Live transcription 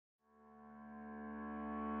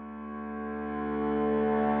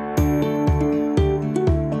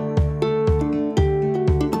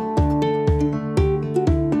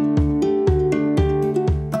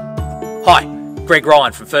Greg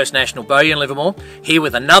Ryan from First National Bowyer in Livermore, here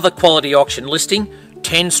with another quality auction listing,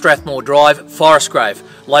 10 Strathmore Drive, Forestgrave,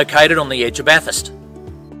 located on the edge of Bathurst.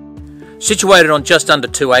 Situated on just under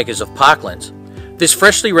 2 acres of parklands, this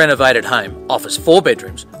freshly renovated home offers 4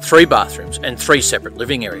 bedrooms, 3 bathrooms and 3 separate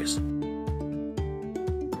living areas.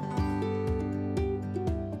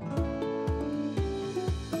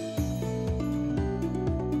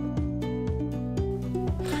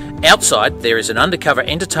 Outside there is an undercover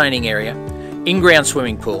entertaining area, in-ground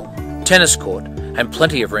swimming pool, tennis court and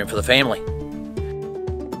plenty of room for the family.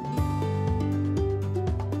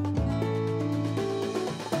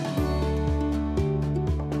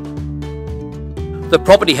 The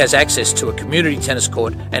property has access to a community tennis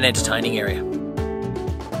court and entertaining area.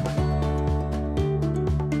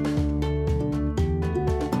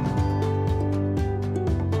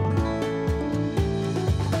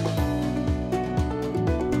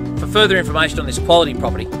 For further information on this quality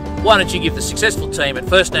property, why don't you give the successful team at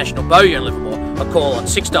First National Bowyer in Livermore a call on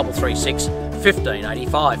 6336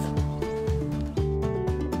 1585.